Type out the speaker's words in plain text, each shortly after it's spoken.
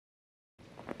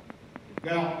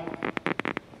Now,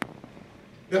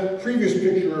 that previous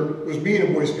picture was me in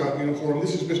a Boy Scout uniform.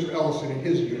 This is Mr. Ellison in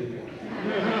his uniform.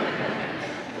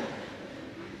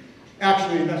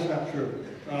 Actually, that's not true.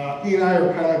 He and I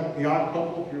are kind of like the odd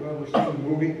couple, if you've ever seen the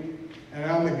movie. And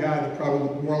I'm the guy that probably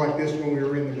looked more like this when we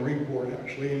were in the Marine Corps,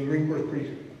 actually. And the Marine Corps is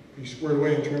pretty squared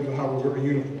away in terms of how we wear a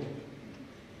uniform.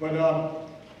 But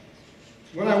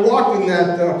when I walked in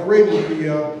that parade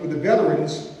with the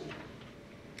veterans,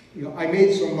 you know, I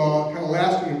made some kind of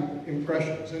lasting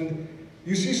impressions. And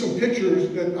you see some pictures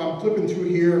that I'm flipping through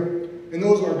here, and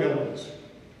those are veterans.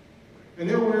 And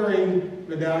they're wearing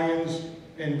medallions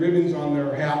and ribbons on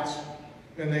their hats,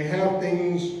 and they have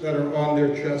things that are on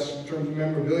their chests in terms of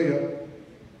memorabilia.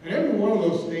 And every one of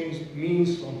those things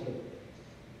means something.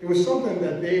 It was something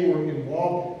that they were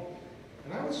involved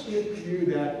in. And I would submit to you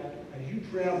that as you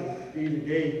travel day to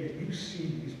day, that you see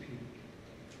these people.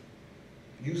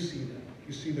 You see them.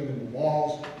 You see them in the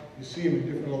walls. You see them in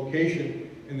different locations,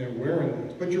 and they're wearing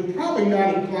those. But you're probably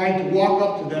not inclined to walk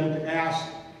up to them to ask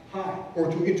hi,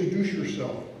 or to introduce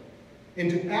yourself,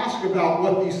 and to ask about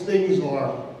what these things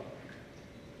are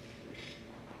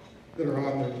that are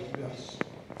on their vests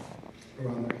or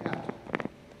on their hat.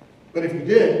 But if you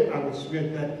did, I would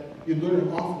submit that you'd learn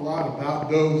an awful lot about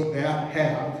those that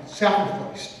have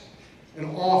sacrificed an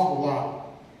awful lot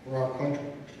for our country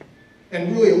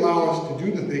and really allow us to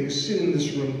do the things, sit in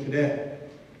this room today.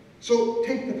 So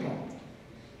take the time.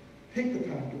 Take the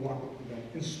time to walk up to them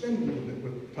and spend a little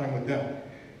bit of time with them.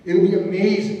 It'll be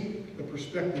amazing the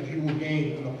perspective you will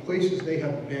gain on the places they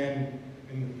have been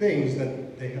and the things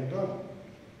that they have done.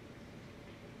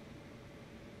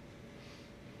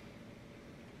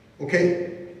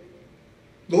 Okay,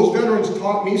 those veterans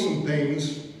taught me some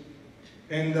things,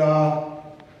 and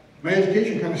my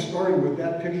education kind of started with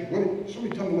that picture.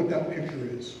 Somebody tell me what that picture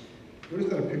is. What is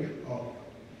that a picture of?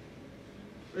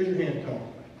 Raise your hand, tell me.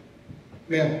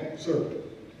 Ma'am, sir,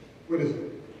 what is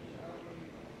it?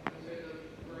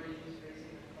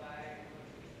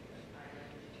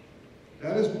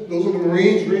 Those are the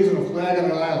Marines raising a flag on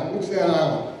an island. What's that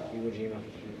island? Iwo Jima.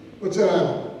 What's that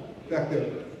island back there?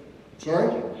 Sorry?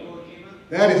 Iwo Jima.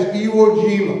 That is Iwo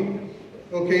Jima.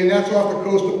 Okay, and that's off the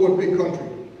coast of what big country?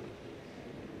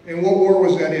 And what war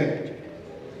was that in?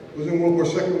 It was in World War,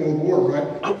 Second World War,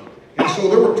 right? And so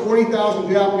there were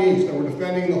 20,000 Japanese that were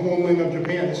defending the homeland of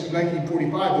Japan. This is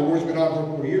 1945. The war's been on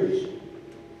for 4 years.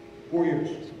 4 years.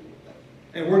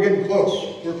 And we're getting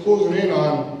close. We're closing in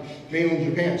on mainland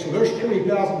Japan. So there's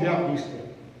 20,000 Japanese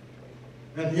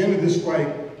there. At the end of this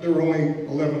fight, there were only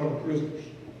 1,100 prisoners.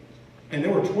 And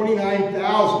there were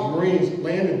 29,000 Marines that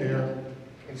landed there,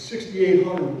 and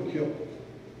 6,800 were killed.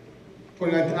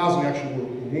 29,000 actually were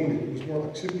wounded. It was more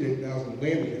like 68,000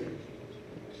 landed there.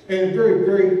 And a very,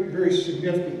 very, very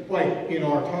significant fight in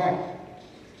our time.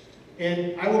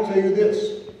 And I will tell you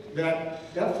this, that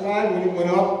flag, when it went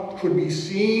up, could be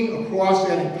seen across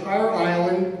that entire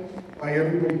island by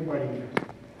everybody fighting there.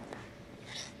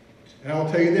 And I will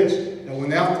tell you this, that when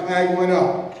that flag went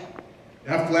up,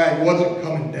 that flag wasn't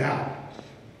coming down.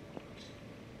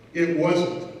 It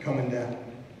wasn't coming down.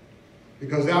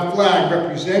 Because that flag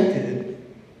represented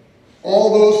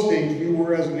all those things we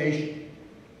were as a nation.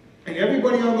 And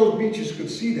everybody on those beaches could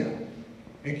see that.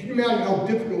 And can you imagine how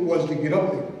difficult it was to get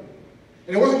up there?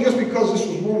 And it wasn't just because this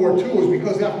was World War II, it was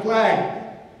because that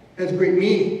flag has great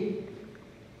meaning.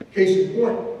 Case in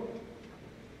point,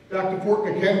 back to Fort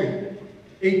McHenry,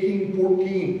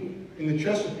 1814, in the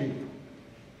Chesapeake.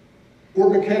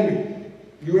 Fort McHenry,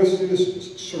 U.S.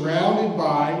 citizens, surrounded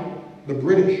by the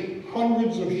British,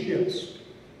 hundreds of ships.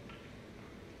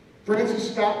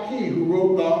 Francis Scott Key, who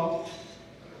wrote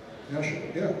the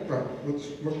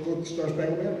Star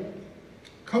Spangled Banner,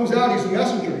 comes out, he's a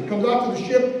messenger. He comes out to the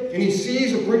ship and he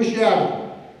sees a British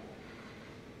admiral.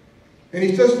 And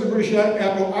he says to the British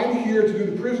admiral, I'm here to do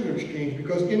the prisoner exchange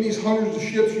because in these hundreds of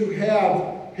ships you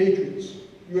have patriots,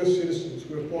 U.S. citizens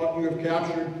who have fought and who have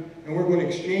captured, and we're going to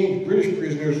exchange British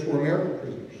prisoners for American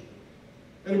prisoners.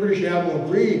 And the British admiral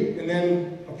agreed, and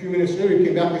then a few minutes later he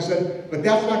came back and said, but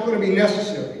that's not going to be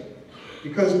necessary.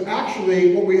 Because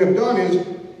actually what we have done is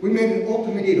we made an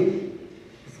ultimatum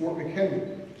to Fort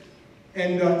McHenry.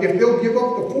 And if they'll give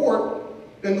up the fort,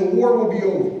 then the war will be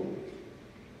over.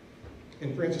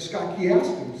 And Francis Scott Key asked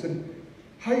him, he said,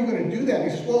 how are you going to do that? And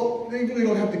he says, well, they really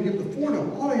don't have to give the fort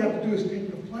up. All they have to do is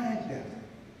take the flag down.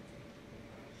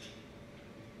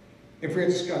 And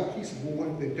Francis Scott Key said, well, what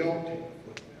if they don't take the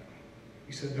flag down?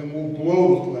 He said, then we'll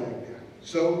blow the flag down.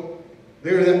 So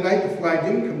there that night, the flag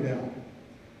didn't come down.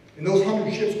 And those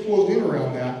 100 ships closed in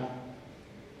around that,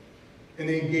 and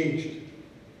they engaged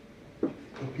the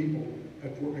people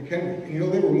at Fort McHenry. And you know,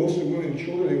 they were mostly women and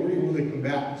children. They weren't even really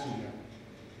combatants in there.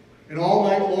 And all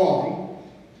night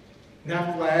long,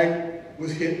 that flag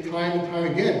was hit time and time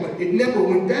again, but it never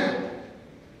went down.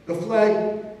 The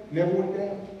flag never went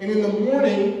down. And in the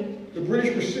morning, the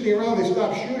British were sitting around, they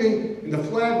stopped shooting, and the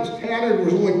flag was tattered. There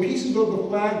was only pieces of the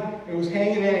flag, and it was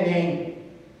hanging at an angle.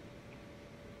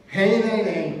 Hanging at an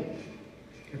angle.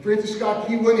 And Francis Scott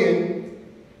Key went in,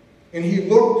 and he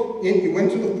looked in, he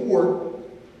went to the fort,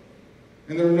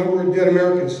 and there were a number of dead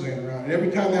Americans laying around. And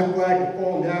every time that flag had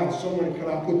fallen down, someone had come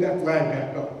out and put that flag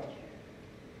back up.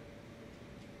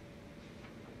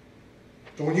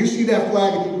 So when you see that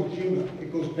flag at Iwo Jima,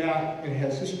 it goes back and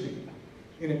has history,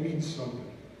 and it means something.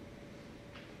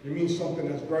 It means something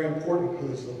that's very important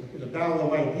because in the battle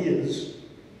of ideas,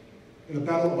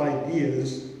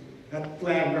 that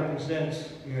flag represents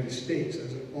the United States,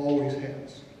 as it always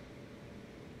has.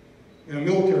 And a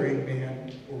military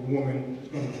man or woman is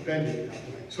going to defend it that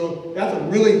way. So that's a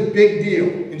really big deal.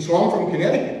 And so I'm from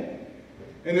Connecticut,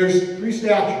 and there's 3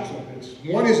 statues of this.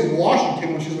 One is in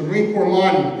Washington, which is the Marine Corps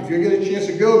Monument. If you get a chance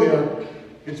to go there,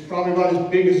 it's probably about as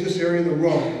big as this area of the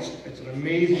room. It's an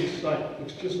amazing sight. It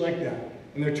looks just like that.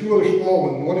 And there are 2 other small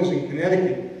ones. One is in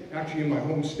Connecticut, actually in my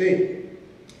home state.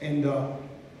 And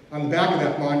on the back of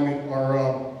that monument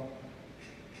are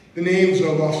the names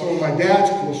of some of my dad's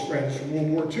close friends from World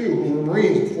War II, who were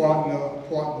Marines and fought in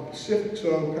the Pacific,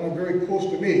 so kind of very close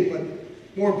to me. But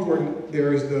more important,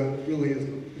 there is the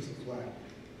flag.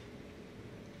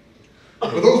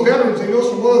 But those veterans, they know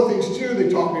some other things too. They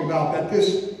talk to me about that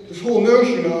this whole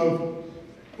notion of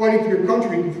fighting for your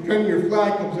country and defending your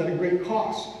flag comes at a great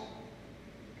cost.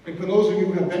 And for those of you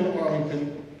who have been to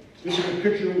Arlington, this is a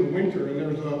picture in the winter, and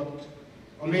there's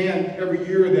a man every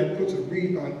year that puts a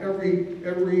wreath on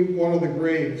every one of the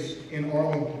graves in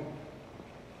Arlington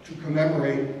to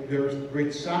commemorate their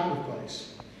great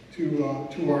sacrifice to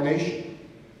our nation.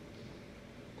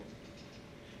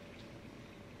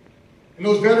 And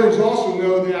those veterans also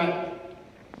know that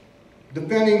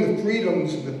defending the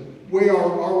freedoms,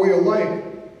 our way of life,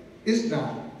 is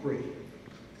not free.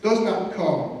 Does not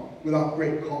come without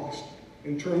great cost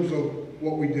in terms of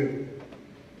what we do.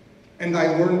 And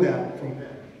I learned that from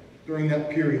them during that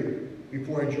period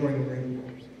before I joined the Marine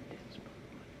Corps.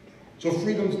 So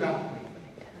freedom's not free.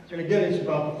 And again, it's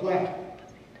about the flag.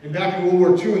 And back in World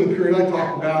War II, in the period I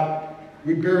talked about,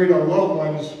 we buried our loved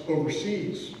ones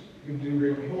overseas. We didn't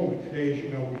bring them home. But today, as you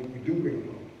know, we do bring them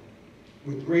home.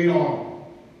 With great honor.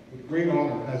 With great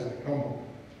honor as they come home.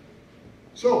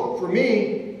 So, for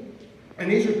me,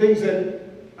 and these are things that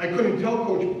I couldn't tell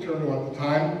Coach Paterno at the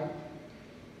time,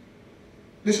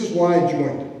 this is why I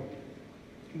joined.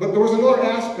 But there was another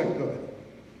aspect of it.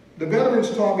 The veterans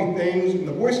taught me things, and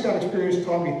the Boy Scout experience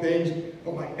taught me things,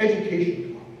 but my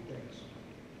education taught me things.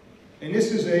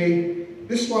 And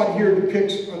this slide here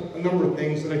depicts a number of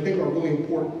things that I think are really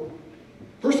important.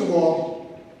 First of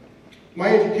all, my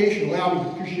education allowed me to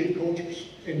appreciate cultures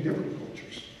and different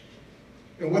cultures,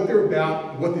 and what they're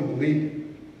about and what they believe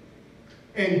in,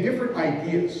 and different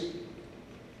ideas,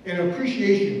 and an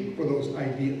appreciation for those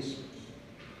ideas,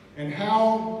 and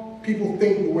how people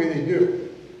think the way they do.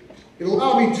 It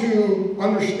allowed me to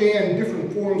understand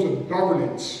different forms of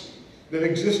governance that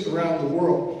exist around the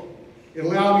world. It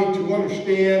allowed me to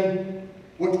understand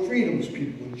what freedoms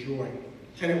people enjoy,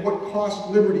 and at what cost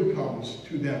liberty comes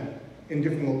to them in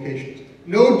different locations.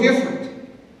 No different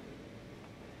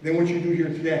than what you do here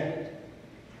today.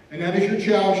 And that is your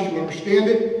challenge to understand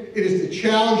it. It is the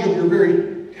challenge of your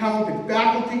very talented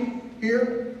faculty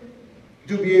here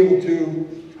to be able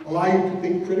to allow you to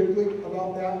think critically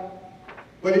about that.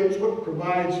 But it's what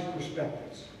provides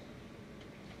perspectives.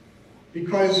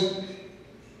 Because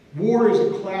war is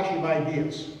a clash of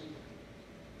ideas.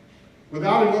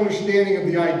 Without an understanding of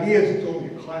the ideas, it's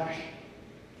only a clash.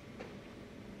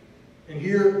 And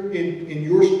here in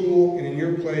your school and in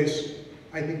your place,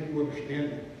 I think you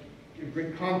understand that. Give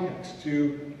great context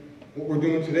to what we're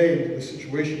doing today and to the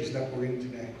situations that we're in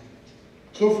today.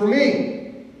 So for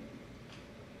me,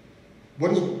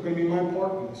 what is going to be my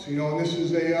part in this? You know, and this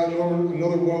is another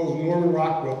one of those Norman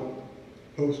Rockwell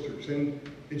posters. And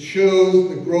it shows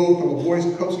the growth of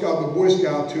a Cub Scout and a Boy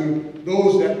Scout to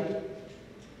those that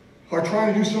are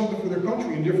trying to do something for their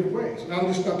country in different ways. And I'm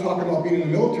just not talking about being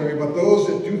in the military, but those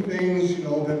that do things, you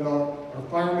know, that are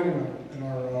firemen and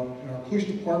our police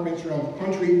departments around the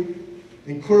country.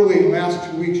 And clearly in the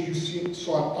last 2 weeks, you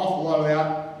saw an awful lot of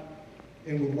that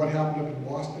and with what happened up in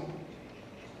Boston.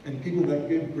 And people that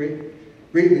give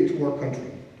greatly to our country.